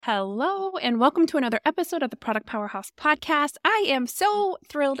Hello, and welcome to another episode of the Product Powerhouse podcast. I am so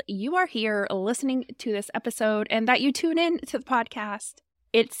thrilled you are here listening to this episode and that you tune in to the podcast.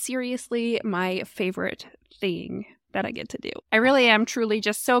 It's seriously my favorite thing that I get to do. I really am truly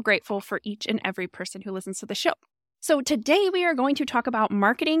just so grateful for each and every person who listens to the show. So today we are going to talk about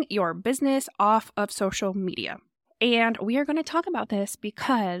marketing your business off of social media. And we are going to talk about this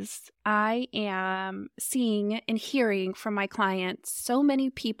because I am seeing and hearing from my clients so many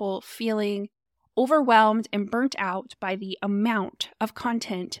people feeling overwhelmed and burnt out by the amount of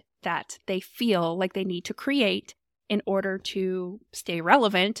content that they feel like they need to create in order to stay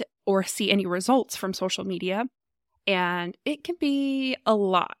relevant or see any results from social media. And it can be a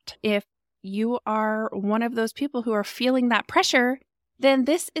lot. If you are one of those people who are feeling that pressure, then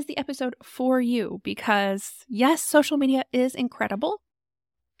this is the episode for you because, yes, social media is incredible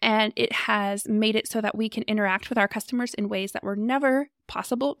and it has made it so that we can interact with our customers in ways that were never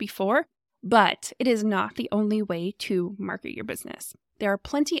possible before, but it is not the only way to market your business. There are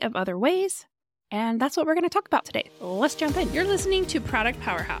plenty of other ways, and that's what we're going to talk about today. Let's jump in. You're listening to Product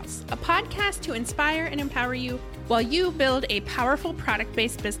Powerhouse, a podcast to inspire and empower you while you build a powerful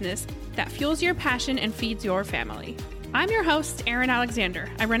product-based business that fuels your passion and feeds your family. I'm your host, Erin Alexander.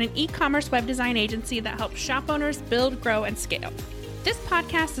 I run an e-commerce web design agency that helps shop owners build, grow, and scale. This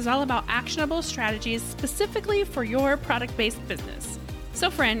podcast is all about actionable strategies specifically for your product-based business.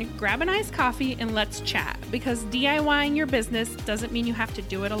 So friend, grab an iced coffee and let's chat because DIYing your business doesn't mean you have to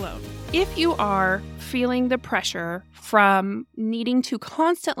do it alone. If you are feeling the pressure from needing to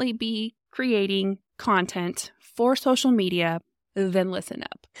constantly be creating content for social media, then listen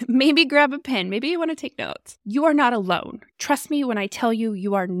up. Maybe grab a pen. Maybe you want to take notes. You are not alone. Trust me when I tell you,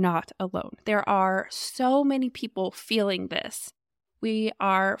 you are not alone. There are so many people feeling this. We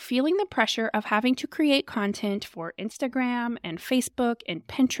are feeling the pressure of having to create content for Instagram and Facebook and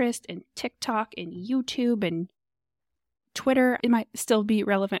Pinterest and TikTok and YouTube and Twitter. It might still be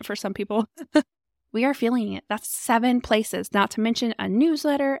relevant for some people. We are feeling it. That's 7 places, not to mention a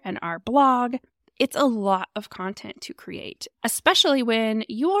newsletter and our blog. It's a lot of content to create, especially when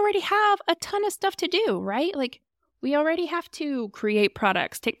you already have a ton of stuff to do, right? Like we already have to create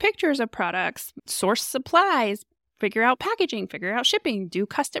products, take pictures of products, source supplies, figure out packaging, figure out shipping, do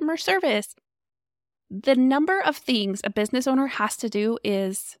customer service. The number of things a business owner has to do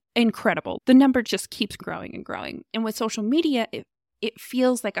is incredible. The number just keeps growing and growing. And with social media, it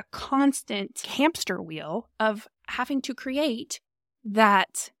feels like a constant hamster wheel of having to create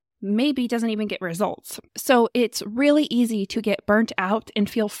that maybe doesn't even get results. So it's really easy to get burnt out and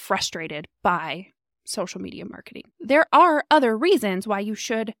feel frustrated by social media marketing. There are other reasons why you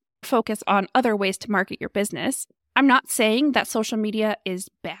should focus on other ways to market your business. I'm not saying that social media is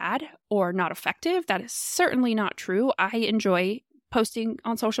bad or not effective. That is certainly not true. I enjoy posting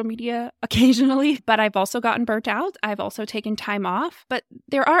on social media occasionally, but I've also gotten burnt out. I've also taken time off. But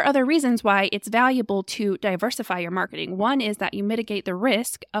there are other reasons why it's valuable to diversify your marketing. One is that you mitigate the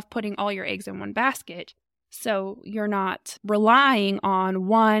risk of putting all your eggs in one basket. So you're not relying on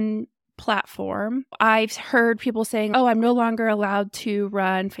one platform. I've heard people saying, oh, I'm no longer allowed to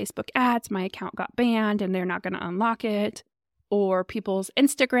run Facebook ads. My account got banned and they're not going to unlock it. Or people's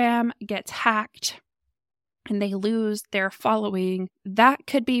Instagram gets hacked and they lose their following. That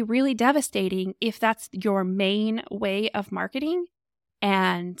could be really devastating if that's your main way of marketing.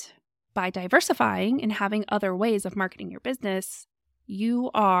 And by diversifying and having other ways of marketing your business, you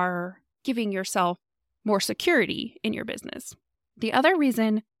are giving yourself more security in your business. The other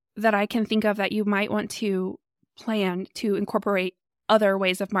reason that I can think of that you might want to plan to incorporate other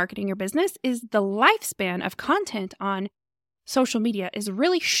ways of marketing your business is the lifespan of content on social media is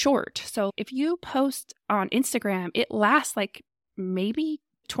really short. So if you post on Instagram, it lasts like maybe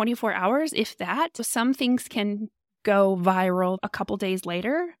 24 hours, if that. So some things can go viral a couple days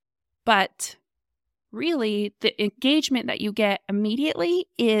later, but really the engagement that you get immediately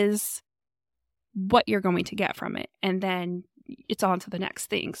is what you're going to get from it. And then it's on to the next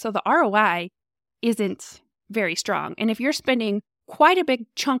thing. So the ROI isn't very strong. And if you're spending quite a big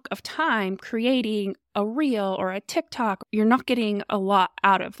chunk of time creating a reel or a TikTok, you're not getting a lot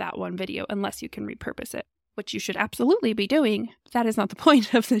out of that one video unless you can repurpose it, which you should absolutely be doing. That is not the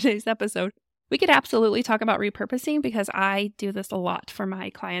point of today's episode. We could absolutely talk about repurposing because I do this a lot for my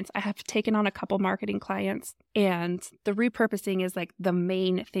clients. I have taken on a couple marketing clients, and the repurposing is like the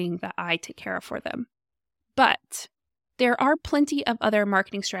main thing that I take care of for them. But There are plenty of other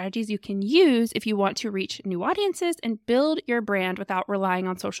marketing strategies you can use if you want to reach new audiences and build your brand without relying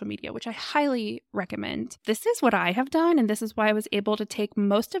on social media, which I highly recommend. This is what I have done, and this is why I was able to take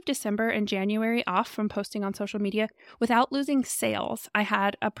most of December and January off from posting on social media without losing sales. I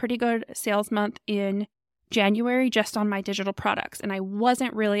had a pretty good sales month in January just on my digital products, and I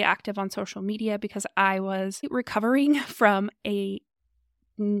wasn't really active on social media because I was recovering from a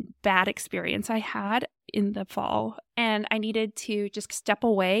bad experience I had in the fall, and I needed to just step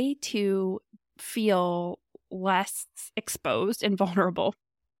away to feel less exposed and vulnerable.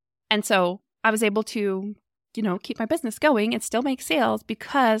 And so I was able to, keep my business going and still make sales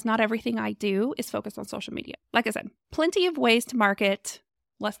because not everything I do is focused on social media. Like I said, plenty of ways to market.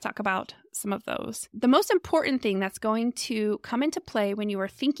 Let's talk about some of those. The most important thing that's going to come into play when you are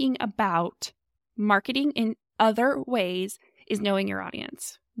thinking about marketing in other ways is knowing your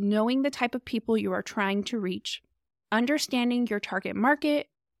audience, knowing the type of people you are trying to reach, understanding your target market,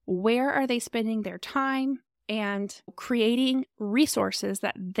 where are they spending their time, and creating resources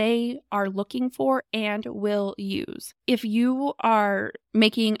that they are looking for and will use. If you are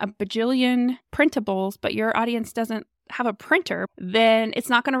making a bajillion printables, but your audience doesn't have a printer, then it's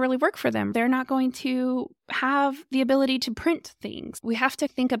not going to really work for them. They're not going to have the ability to print things. We have to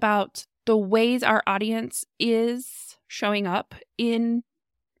think about the ways our audience is showing up in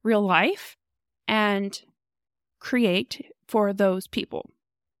real life and create for those people.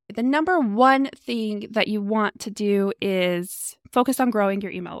 The number one thing that you want to do is focus on growing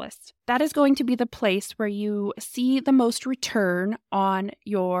your email list. That is going to be the place where you see the most return on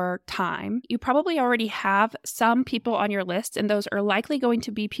your time. You probably already have some people on your list, and those are likely going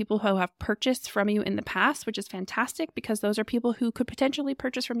to be people who have purchased from you in the past, which is fantastic because those are people who could potentially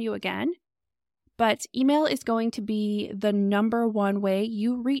purchase from you again. But email is going to be the number one way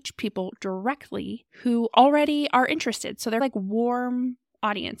you reach people directly who already are interested. So they're like warm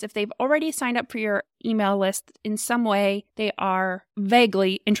audience. If they've already signed up for your email list in some way, they are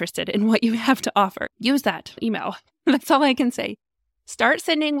vaguely interested in what you have to offer. Use that email. That's all I can say. Start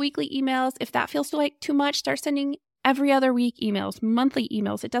sending weekly emails. If that feels like too much, start sending every other week emails, monthly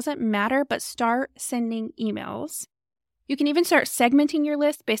emails. It doesn't matter, but start sending emails. You can even start segmenting your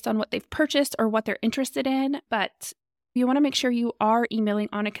list based on what they've purchased or what they're interested in, but you want to make sure you are emailing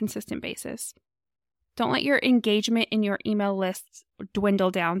on a consistent basis. Don't let your engagement in your email lists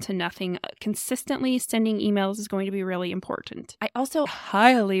dwindle down to nothing. Consistently sending emails is going to be really important. I also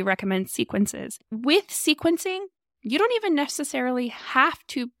highly recommend sequences. With sequencing, you don't even necessarily have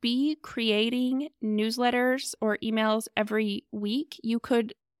to be creating newsletters or emails every week. You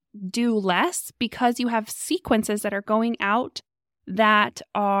could do less because you have sequences that are going out that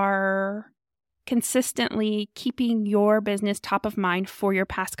are consistently keeping your business top of mind for your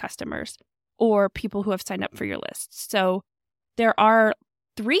past customers or people who have signed up for your list. So there are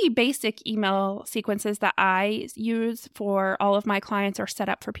 3 basic email sequences that I use for all of my clients or set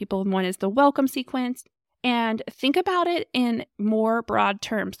up for people. One is the welcome sequence. And think about it in more broad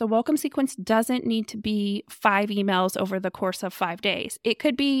terms. The welcome sequence doesn't need to be 5 emails over the course of 5 days. It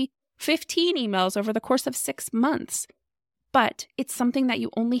could be 15 emails over the course of 6 months. But it's something that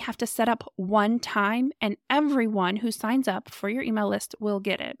you only have to set up one time, and everyone who signs up for your email list will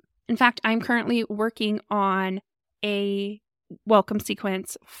get it. In fact, I'm currently working on a welcome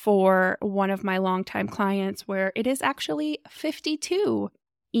sequence for one of my longtime clients where it is actually 52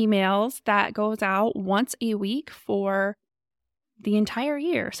 emails that goes out once a week for the entire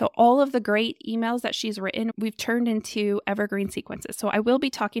year. So all of the great emails that she's written, we've turned into evergreen sequences. So I will be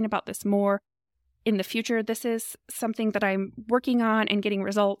talking about this more in the future. This is something that I'm working on and getting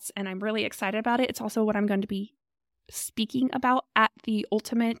results, and I'm really excited about it. It's also what I'm going to be speaking about at the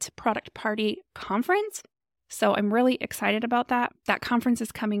Ultimate Product Party Conference. So I'm really excited about that. That conference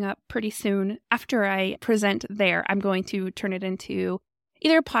is coming up pretty soon. After I present there, I'm going to turn it into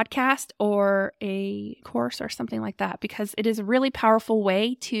either a podcast or a course or something like that, because it is a really powerful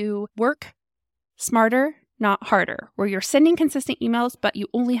way to work smarter, not harder, where you're sending consistent emails, but you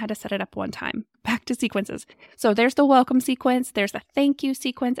only had to set it up one time. Back to sequences. So there's the welcome sequence. There's the thank you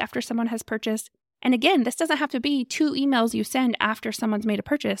sequence after someone has purchased. And again, this doesn't have to be 2 emails you send after someone's made a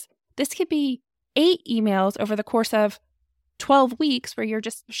purchase. This could be 8 emails over the course of 12 weeks where you're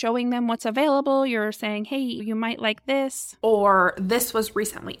just showing them what's available. You're saying, hey, you might like this, or this was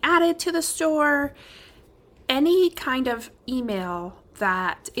recently added to the store. Any kind of email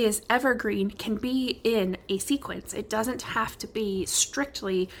that is evergreen can be in a sequence. It doesn't have to be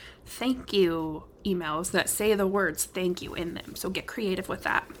strictly thank you emails that say the words thank you in them. So get creative with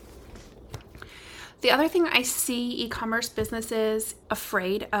that. The other thing I see e-commerce businesses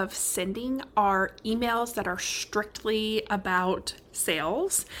afraid of sending are emails that are strictly about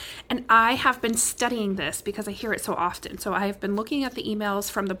sales. And I have been studying this because I hear it so often. So I have been looking at the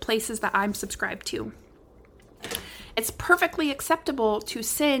emails from the places that I'm subscribed to. It's perfectly acceptable to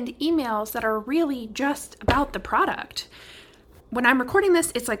send emails that are really just about the product. When I'm recording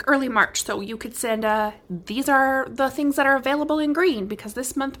this, it's like early March, so you could send, these are the things that are available in green because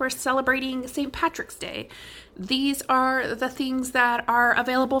this month we're celebrating St. Patrick's Day. These are the things that are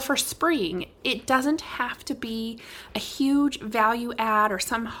available for spring. It doesn't have to be a huge value add or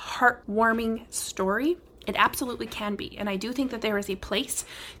some heartwarming story. It absolutely can be, and I do think that there is a place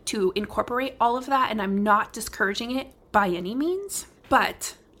to incorporate all of that, and I'm not discouraging it by any means,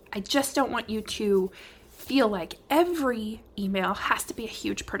 but I just don't want you to feel like every email has to be a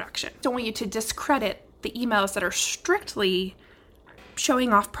huge production. I don't want you to discredit the emails that are strictly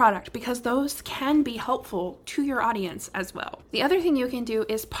showing off product because those can be helpful to your audience as well. The other thing you can do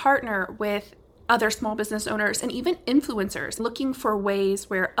is partner with other small business owners and even influencers looking for ways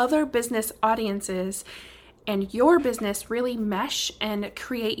where other business audiences and your business really mesh and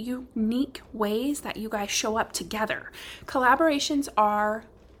create unique ways that you guys show up together. Collaborations are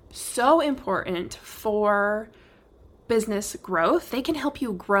so important for business growth. They can help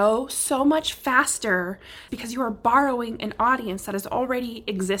you grow so much faster because you are borrowing an audience that is already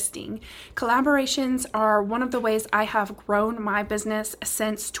existing. Collaborations are one of the ways I have grown my business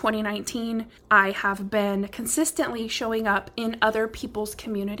since 2019. I have been consistently showing up in other people's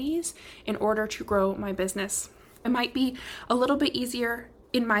communities in order to grow my business. It might be a little bit easier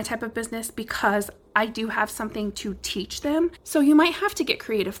in my type of business because I do have something to teach them. So you might have to get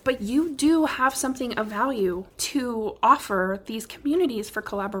creative, but you do have something of value to offer these communities for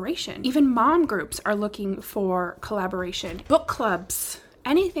collaboration. Even mom groups are looking for collaboration. Book clubs,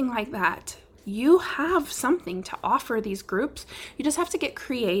 anything like that. You have something to offer these groups. You just have to get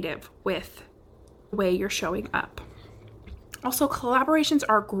creative with the way you're showing up. Also, collaborations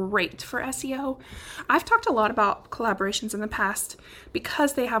are great for SEO. I've talked a lot about collaborations in the past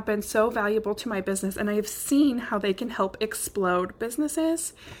because they have been so valuable to my business, and I've seen how they can help explode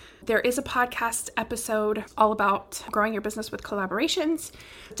businesses. There is a podcast episode all about growing your business with collaborations.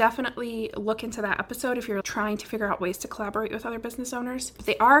 Definitely look into that episode if you're trying to figure out ways to collaborate with other business owners.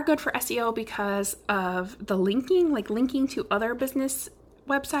 They are good for SEO because of the linking, like linking to other business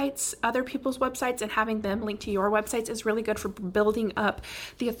websites, other people's websites, and having them link to your websites is really good for building up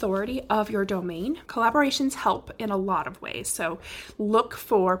the authority of your domain. Collaborations help in a lot of ways, so look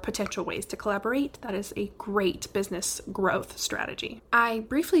for potential ways to collaborate. That is a great business growth strategy. I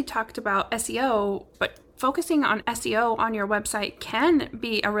briefly talked about SEO, but focusing on SEO on your website can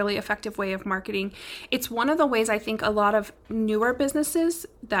be a really effective way of marketing. It's one of the ways I think a lot of newer businesses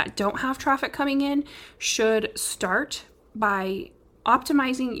that don't have traffic coming in should start by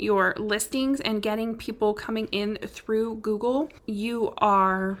optimizing your listings and getting people coming in through Google. You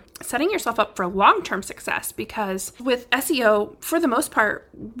are setting yourself up for long-term success because with SEO, for the most part,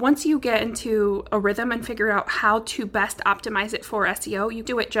 once you get into a rhythm and figure out how to best optimize it for SEO, you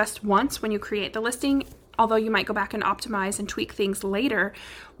do it just once when you create the listing. Although you might go back and optimize and tweak things later,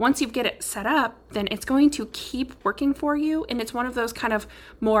 once you get it set up, then it's going to keep working for you. And it's one of those kind of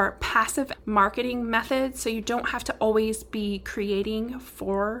more passive marketing methods. So you don't have to always be creating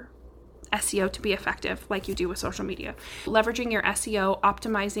for SEO to be effective like you do with social media. Leveraging your SEO,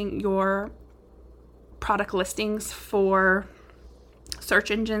 optimizing your product listings for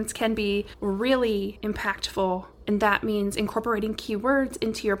search engines can be really impactful. And that means incorporating keywords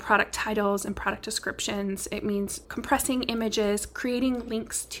into your product titles and product descriptions. It means compressing images, creating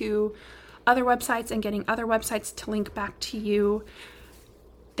links to other websites and getting other websites to link back to you.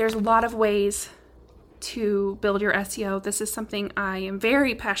 There's a lot of ways to build your SEO. This is something I am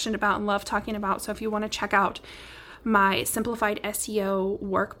very passionate about and love talking about. So if you want to check out my Simplified SEO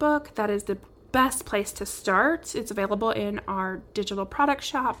workbook, that is the best place to start. It's available in our digital product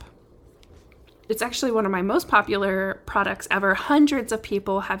shop. It's actually one of my most popular products ever. Hundreds of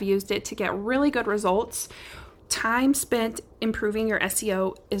people have used it to get really good results. Time spent improving your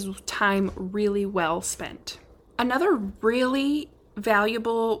SEO is time really well spent. Another really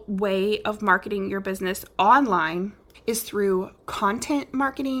valuable way of marketing your business online is through content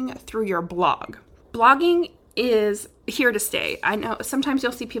marketing through your blog. Blogging is here to stay. I know sometimes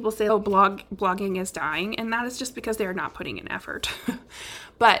you'll see people say, blogging is dying, and that is just because they are not putting in effort.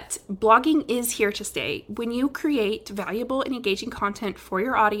 But blogging is here to stay. When you create valuable and engaging content for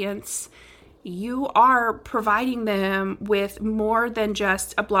your audience, you are providing them with more than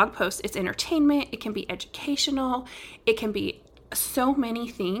just a blog post. It's entertainment, it can be educational, it can be so many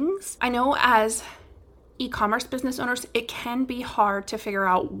things. I know as e-commerce business owners, it can be hard to figure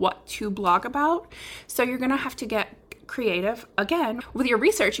out what to blog about. So you're going to have to get creative. Again, with your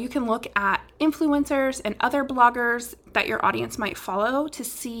research, you can look at influencers and other bloggers that your audience might follow to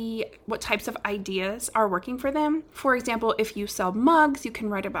see what types of ideas are working for them. For example, if you sell mugs, you can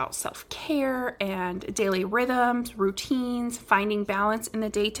write about self-care and daily rhythms, routines, finding balance in the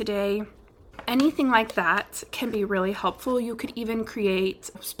day-to-day. Anything like that can be really helpful. You could even create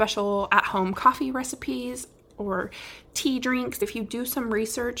special at-home coffee recipes or tea drinks. If you do some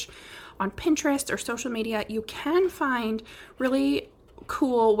research on Pinterest or social media, you can find really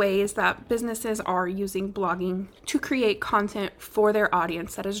cool ways that businesses are using blogging to create content for their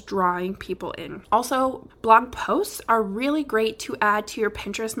audience that is drawing people in. Also, blog posts are really great to add to your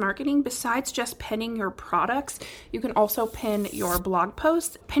Pinterest marketing. Besides just pinning your products, you can also pin your blog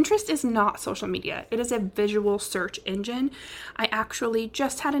posts. Pinterest is not social media. It is a visual search engine. I actually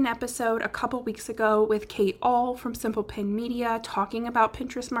just had an episode a couple weeks ago with Kate All from Simple Pin Media talking about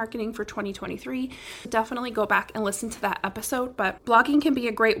Pinterest marketing for 2023. Definitely go back and listen to that episode, but blogging can be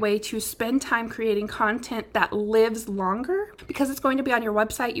a great way to spend time creating content that lives longer because it's going to be on your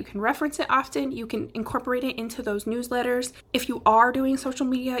website. You can reference it often. You can incorporate it into those newsletters. If you are doing social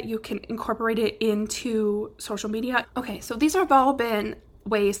media, you can incorporate it into social media. Okay, so these have all been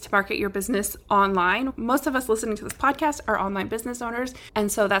ways to market your business online. Most of us listening to this podcast are online business owners,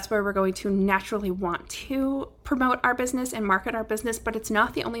 and so that's where we're going to naturally want to promote our business and market our business, but it's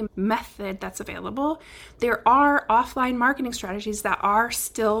not the only method that's available. There are offline marketing strategies that are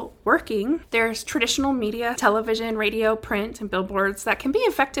still working. There's traditional media, television, radio, print, and billboards that can be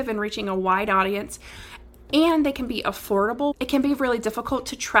effective in reaching a wide audience, and they can be affordable. It can be really difficult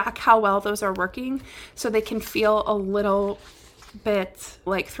to track how well those are working, so they can feel a little bit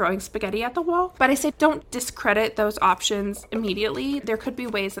like throwing spaghetti at the wall. But I say don't discredit those options immediately. There could be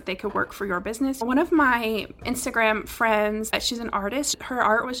ways that they could work for your business. One of my Instagram friends, she's an artist. Her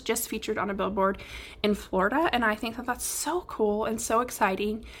art was just featured on a billboard in Florida, and I think that that's so cool and so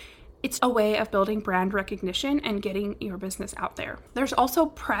exciting. It's a way of building brand recognition and getting your business out there. There's also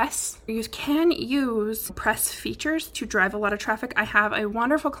press. You can use press features to drive a lot of traffic. I have a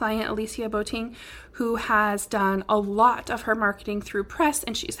wonderful client, Alicia Boating, who has done a lot of her marketing through press,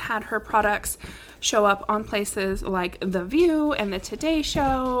 and she's had her products show up on places like The View and The Today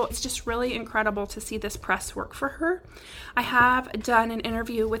Show. It's just really incredible to see this press work for her. I have done an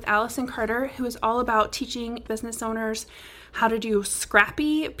interview with Allison Carter, who is all about teaching business owners how to do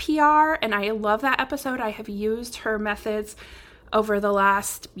scrappy PR, and I love that episode. I have used her methods over the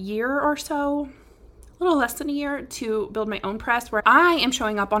last year or so, a little less than a year, to build my own press where I am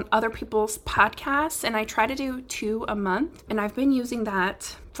showing up on other people's podcasts, and I try to do 2 a month, and I've been using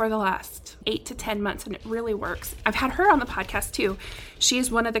that for the last 8 to 10 months, and it really works. I've had her on the podcast too. She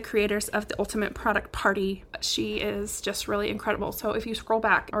is one of the creators of the Ultimate Product Party. She is just really incredible. So if you scroll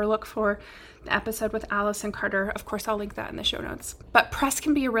back or look for the episode with Allison Carter, of course I'll link that in the show notes. But press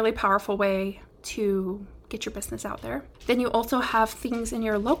can be a really powerful way to get your business out there. Then you also have things in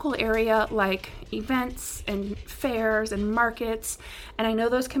your local area like events and fairs and markets. And I know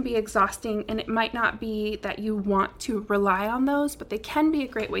those can be exhausting, and it might not be that you want to rely on those, but they can be a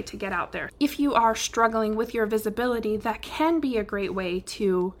great way to get out there. If you are struggling with your visibility, that can be a great way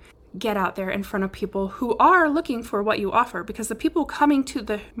to get out there in front of people who are looking for what you offer, because the people coming to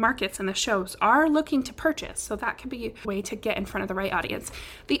the markets and the shows are looking to purchase. So that can be a way to get in front of the right audience.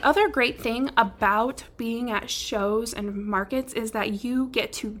 The other great thing about being at shows and markets is that you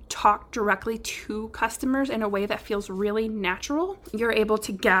get to talk directly to customers in a way that feels really natural. You're able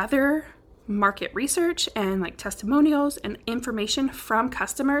to gather market research and like testimonials and information from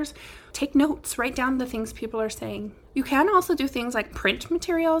customers. Take notes, write down the things people are saying. You can also do things like print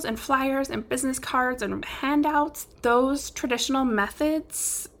materials and flyers and business cards and handouts. Those traditional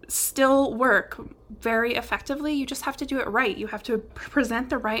methods still work very effectively. You just have to do it right. You have to present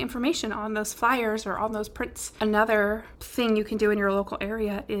the right information on those flyers or on those prints. Another thing you can do in your local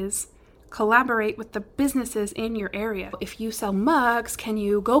area is collaborate with the businesses in your area. If you sell mugs, can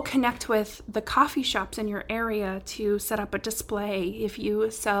you go connect with the coffee shops in your area to set up a display? If you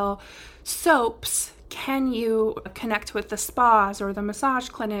sell soaps, can you connect with the spas or the massage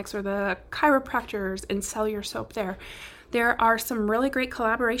clinics or the chiropractors and sell your soap there? There are some really great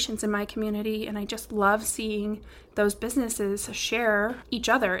collaborations in my community, and I just love seeing those businesses share each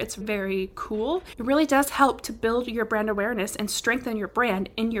other. It's very cool. It really does help to build your brand awareness and strengthen your brand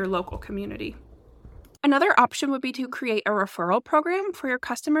in your local community. Another option would be to create a referral program for your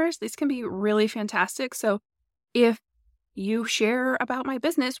customers. These can be really fantastic. So if you share about my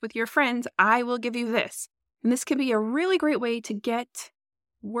business with your friends, I will give you this. And this can be a really great way to get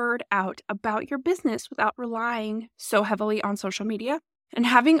word out about your business without relying so heavily on social media and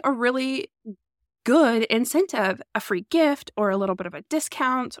having a really good incentive, a free gift or a little bit of a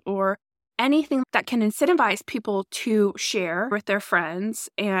discount or anything that can incentivize people to share with their friends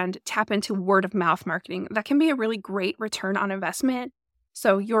and tap into word of mouth marketing. That can be a really great return on investment.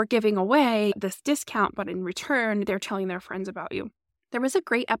 So you're giving away this discount, but in return, they're telling their friends about you. There was a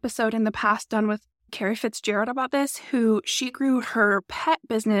great episode in the past done with Carrie Fitzgerald about this, who she grew her pet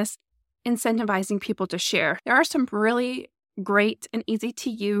business incentivizing people to share. There are some really great and easy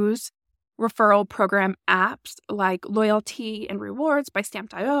to use referral program apps like Loyalty and Rewards by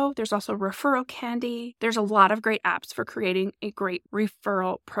Stamp.io. There's also Referral Candy. There's a lot of great apps for creating a great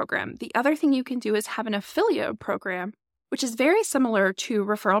referral program. The other thing you can do is have an affiliate program, which is very similar to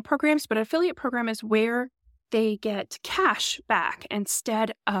referral programs, but affiliate program is where they get cash back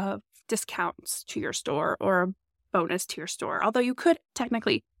instead of discounts to your store or a bonus to your store. Although you could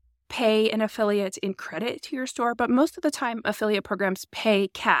technically pay an affiliate in credit to your store, but most of the time affiliate programs pay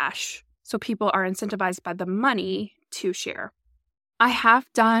cash. So people are incentivized by the money to share. I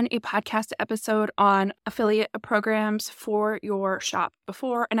have done a podcast episode on affiliate programs for your shop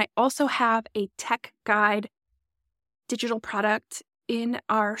before, and I also have a tech guide digital product in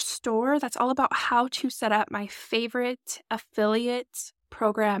our store that's all about how to set up my favorite affiliate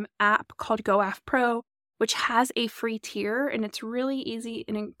program app called GoAff Pro, which has a free tier, and it's really easy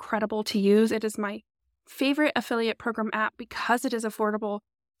and incredible to use. It is my favorite affiliate program app because it is affordable.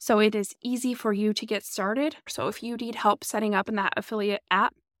 So it is easy for you to get started. So if you need help setting up in that affiliate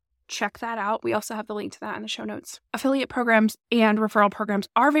app, check that out. We also have the link to that in the show notes. Affiliate programs and referral programs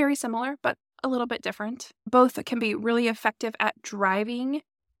are very similar, but a little bit different. Both can be really effective at driving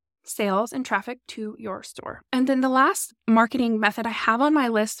sales and traffic to your store. And then the last marketing method I have on my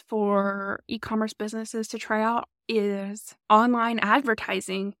list for e-commerce businesses to try out is online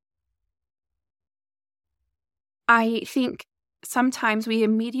advertising. I think sometimes we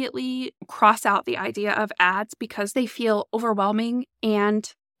immediately cross out the idea of ads because they feel overwhelming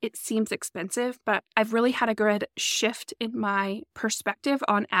and it seems expensive, but I've really had a good shift in my perspective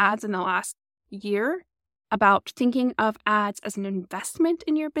on ads in the last year about thinking of ads as an investment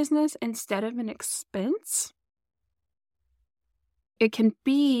in your business instead of an expense. It can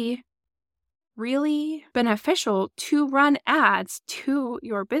be really beneficial to run ads to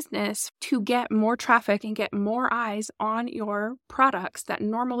your business to get more traffic and get more eyes on your products that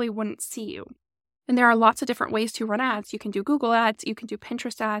normally wouldn't see you. And there are lots of different ways to run ads. You can do Google ads, you can do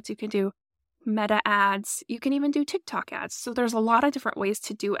Pinterest ads, you can do Meta ads, you can even do TikTok ads. So there's a lot of different ways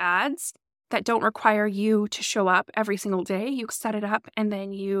to do ads that don't require you to show up every single day. You set it up and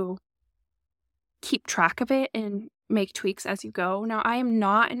then you keep track of it and make tweaks as you go. Now, I am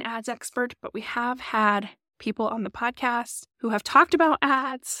not an ads expert, but we have had people on the podcast who have talked about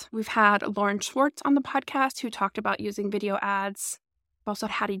ads. We've had Lauren Schwartz on the podcast who talked about using video ads. I've also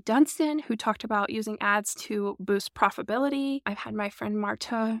had Hattie Dunstan who talked about using ads to boost profitability. I've had my friend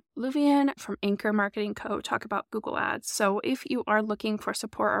Marta Luvian from Anchor Marketing Co. talk about Google Ads. So if you are looking for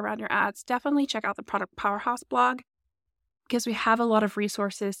support around your ads, definitely check out the Product Powerhouse blog, because we have a lot of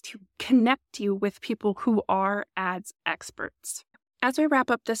resources to connect you with people who are ads experts. As we wrap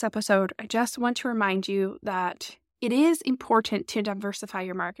up this episode, I just want to remind you that it is important to diversify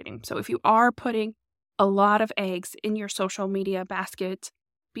your marketing. So if you are putting a lot of eggs in your social media basket,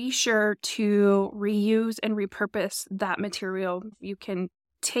 be sure to reuse and repurpose that material. You can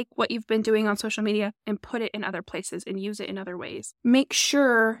take what you've been doing on social media and put it in other places and use it in other ways. Make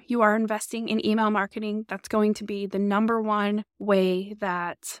sure you are investing in email marketing. That's going to be the number one way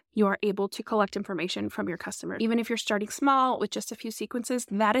that you are able to collect information from your customers. Even if you're starting small with just a few sequences,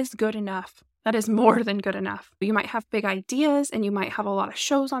 that is good enough. That is more than good enough. You might have big ideas and you might have a lot of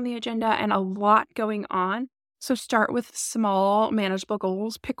shows on the agenda and a lot going on. So start with small, manageable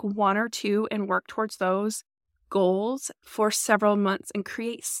goals. Pick one or two and work towards those goals for several months and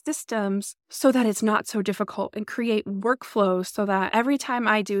create systems so that it's not so difficult, and create workflows so that every time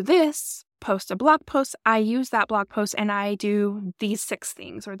I do this, post a blog post, I use that blog post and I do these 6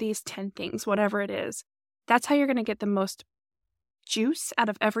 things or these 10 things, whatever it is. That's how you're going to get the most juice out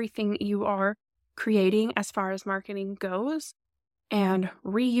of everything you are creating as far as marketing goes, and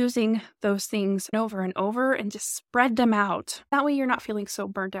reusing those things over and over and just spread them out. That way you're not feeling so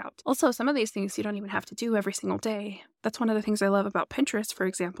burnt out. Also, some of these things you don't even have to do every single day. That's one of the things I love about Pinterest, for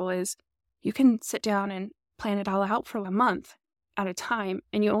example, is you can sit down and plan it all out for a month at a time,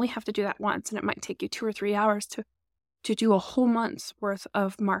 and you only have to do that once, and it might take you 2 or 3 hours to do a whole month's worth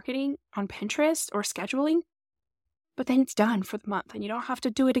of marketing on Pinterest or scheduling. but then it's done for the month and you don't have to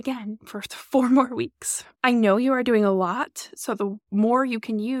do it again for 4 more weeks. I know you are doing a lot, so the more you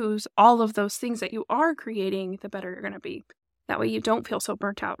can use all of those things that you are creating, the better you're going to be. That way you don't feel so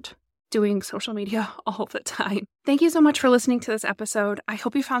burnt out doing social media all the time. Thank you so much for listening to this episode. I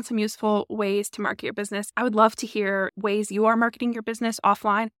hope you found some useful ways to market your business. I would love to hear ways you are marketing your business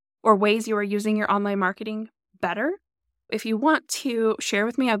offline or ways you are using your online marketing better. If you want to share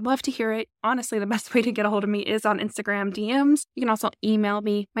with me, I'd love to hear it. Honestly, the best way to get a hold of me is on Instagram DMs. You can also email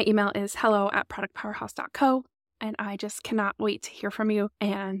me. My email is hello@productpowerhouse.co. And I just cannot wait to hear from you.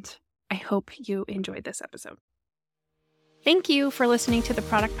 And I hope you enjoyed this episode. Thank you for listening to the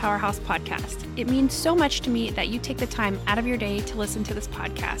Product Powerhouse podcast. It means so much to me that you take the time out of your day to listen to this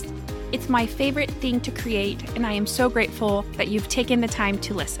podcast. It's my favorite thing to create, and I am so grateful that you've taken the time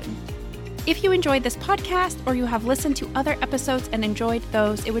to listen. If you enjoyed this podcast or you have listened to other episodes and enjoyed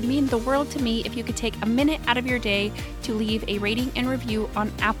those, it would mean the world to me if you could take a minute out of your day to leave a rating and review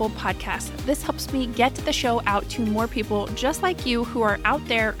on Apple Podcasts. This helps me get the show out to more people just like you who are out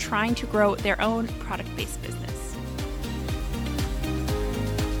there trying to grow their own product-based business.